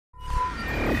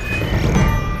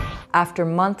After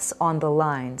months on the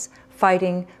lines,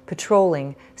 fighting,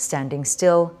 patrolling, standing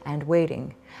still, and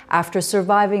waiting, after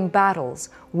surviving battles,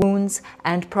 wounds,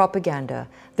 and propaganda,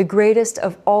 the greatest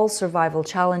of all survival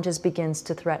challenges begins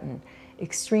to threaten: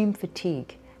 extreme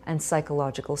fatigue and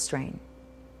psychological strain.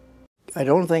 I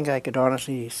don't think I could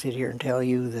honestly sit here and tell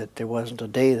you that there wasn't a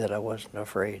day that I wasn't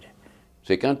afraid.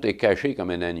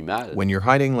 When you're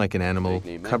hiding like an animal,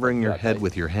 covering your head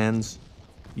with your hands,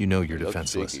 you know you're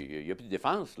defenseless.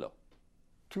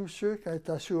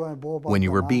 When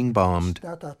you were being bombed,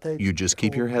 you just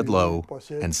keep your head low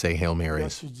and say Hail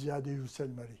Marys.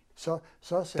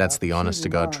 That's the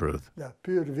honest-to-God truth.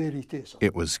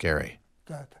 It was scary.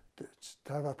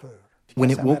 When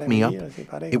it woke me up,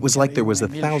 it was like there was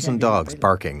 1,000 dogs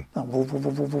barking.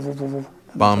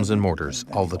 Bombs and mortars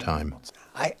all the time.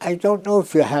 I don't know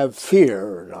if you have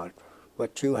fear or not,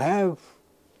 but you have,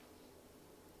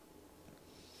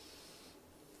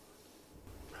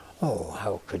 oh,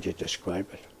 how could you describe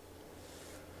it?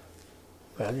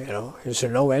 Well, you know, is there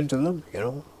no end to them, you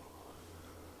know?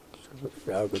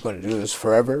 Are we going to do this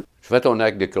forever?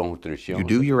 You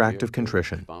do your act of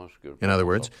contrition. In other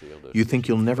words, you think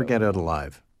you'll never get out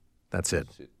alive. That's it.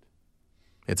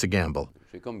 It's a gamble.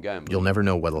 You'll never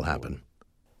know what'll happen.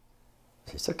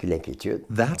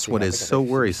 That's what is so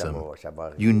worrisome.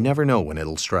 You never know when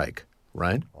it'll strike,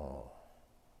 right?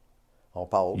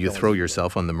 You throw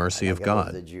yourself on the mercy of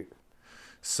God.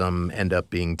 Some end up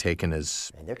being taken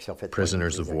as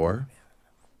prisoners of war.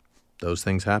 Those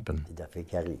things happen.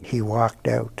 He walked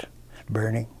out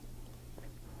burning.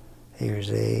 He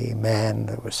was a man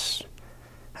that was,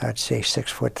 I'd say,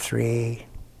 6'3",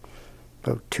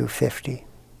 about 250.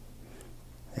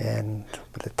 And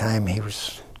by the time he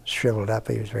was shriveled up,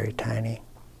 he was very tiny.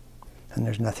 And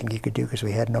there's nothing you could do because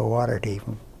we had no water to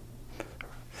even,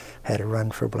 had to run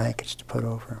for blankets to put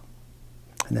over him.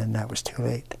 And then that was too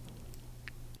late.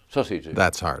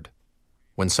 That's hard.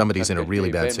 When somebody's in a really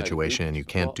bad situation and you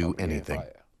can't do anything.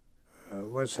 It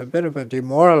was a bit of a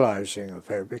demoralizing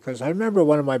affair because I remember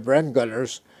one of my Bren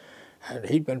gunners, and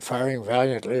he'd been firing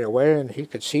valiantly away and he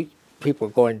could see people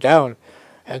going down.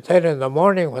 And then in the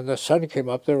morning when the sun came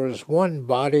up, there was one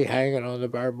body hanging on the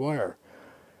barbed wire.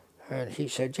 And he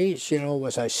said, geez, you know,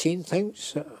 was I seeing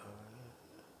things?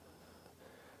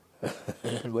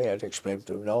 And we had to explain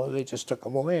to him, no, they just took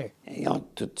him away.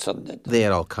 They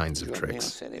had all kinds of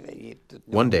tricks.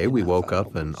 One day we woke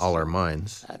up and all our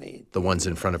mines, the ones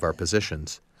in front of our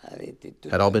positions,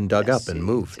 had all been dug up and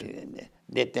moved.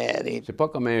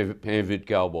 It's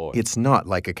not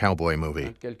like a cowboy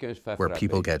movie, where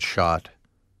people get shot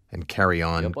and carry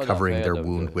on, covering their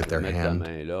wound with their hand.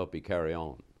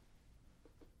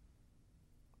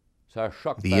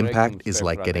 The impact is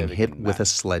like getting hit with a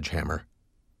sledgehammer.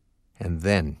 And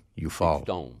then you fall.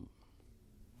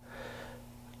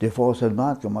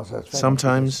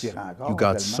 Sometimes you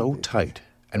got so tight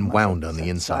and wound on the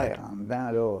inside,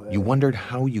 you wondered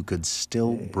how you could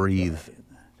still breathe.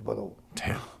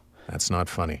 Damn, that's not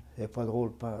funny.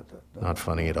 Not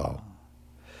funny at all.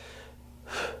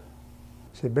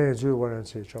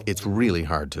 It's really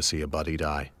hard to see a buddy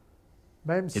die.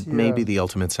 It may be the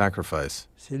ultimate sacrifice,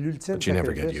 but you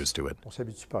never get used to it.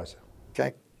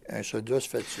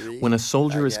 When a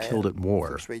soldier is killed at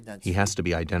war, he has to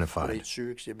be identified.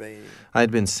 I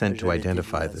had been sent to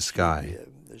identify this guy,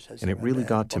 and it really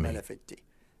got to me.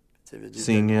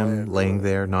 Seeing him laying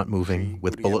there, not moving,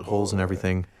 with bullet holes and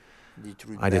everything,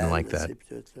 I didn't like that.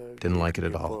 Didn't like it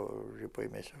at all.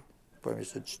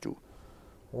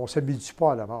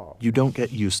 You don't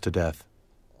get used to death.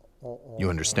 You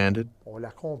understand it,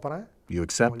 you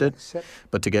accept it,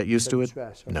 but to get used to it,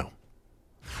 no.